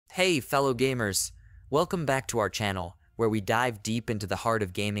Hey fellow gamers, welcome back to our channel, where we dive deep into the heart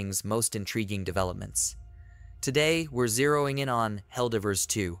of gaming's most intriguing developments. Today, we're zeroing in on Helldivers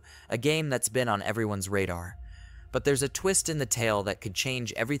 2, a game that's been on everyone's radar. But there's a twist in the tale that could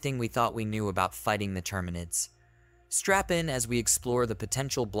change everything we thought we knew about fighting the Terminids. Strap in as we explore the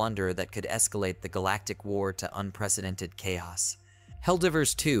potential blunder that could escalate the Galactic War to unprecedented chaos.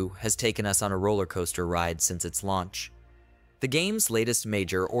 Helldivers 2 has taken us on a roller coaster ride since its launch. The game's latest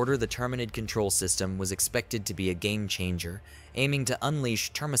major, the Terminid Control System, was expected to be a game changer, aiming to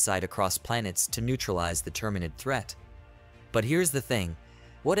unleash termicide across planets to neutralize the Terminid threat. But here's the thing,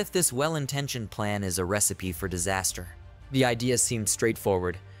 what if this well-intentioned plan is a recipe for disaster? The idea seemed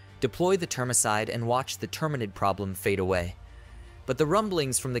straightforward: deploy the termicide and watch the Terminid problem fade away. But the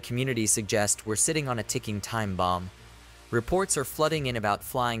rumblings from the community suggest we're sitting on a ticking time bomb. Reports are flooding in about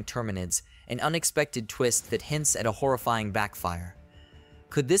flying Terminids, an unexpected twist that hints at a horrifying backfire.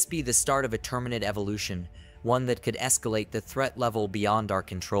 Could this be the start of a Terminid evolution, one that could escalate the threat level beyond our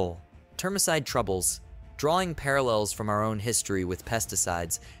control? Termicide troubles. Drawing parallels from our own history with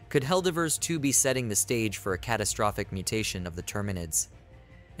pesticides, could Helldivers 2 be setting the stage for a catastrophic mutation of the Terminids?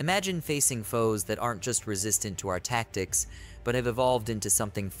 Imagine facing foes that aren't just resistant to our tactics, but have evolved into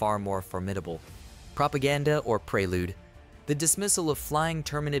something far more formidable. Propaganda or prelude? The dismissal of flying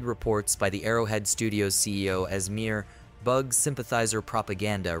Terminid reports by the Arrowhead Studios CEO as mere bug sympathizer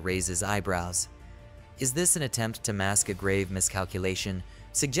propaganda raises eyebrows. Is this an attempt to mask a grave miscalculation,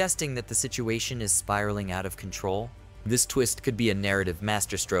 suggesting that the situation is spiraling out of control? This twist could be a narrative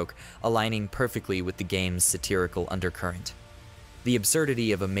masterstroke, aligning perfectly with the game's satirical undercurrent. The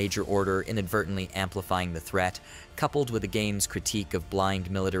absurdity of a major order inadvertently amplifying the threat, coupled with the game's critique of blind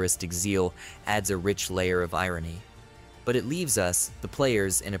militaristic zeal, adds a rich layer of irony. But it leaves us, the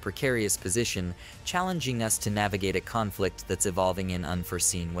players, in a precarious position, challenging us to navigate a conflict that's evolving in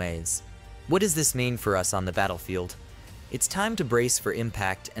unforeseen ways. What does this mean for us on the battlefield? It's time to brace for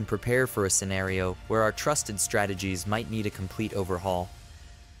impact and prepare for a scenario where our trusted strategies might need a complete overhaul.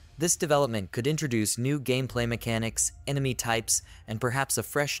 This development could introduce new gameplay mechanics, enemy types, and perhaps a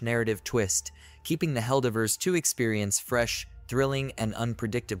fresh narrative twist, keeping the Helldivers 2 experience fresh, thrilling, and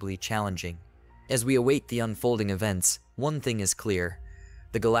unpredictably challenging. As we await the unfolding events, one thing is clear: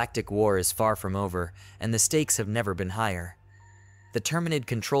 the Galactic War is far from over, and the stakes have never been higher. The Terminid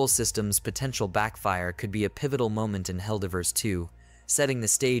Control System's potential backfire could be a pivotal moment in Helldivers 2, setting the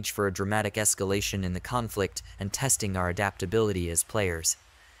stage for a dramatic escalation in the conflict and testing our adaptability as players.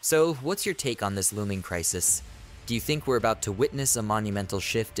 So, what's your take on this looming crisis? Do you think we're about to witness a monumental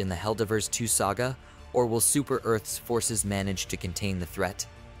shift in the Helldivers 2 saga, or will Super Earth's forces manage to contain the threat?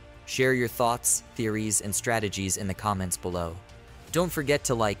 Share your thoughts, theories, and strategies in the comments below. Don't forget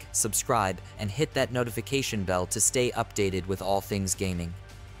to like, subscribe, and hit that notification bell to stay updated with all things gaming.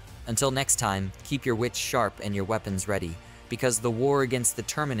 Until next time, keep your wits sharp and your weapons ready, because the war against the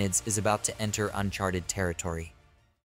Terminids is about to enter uncharted territory.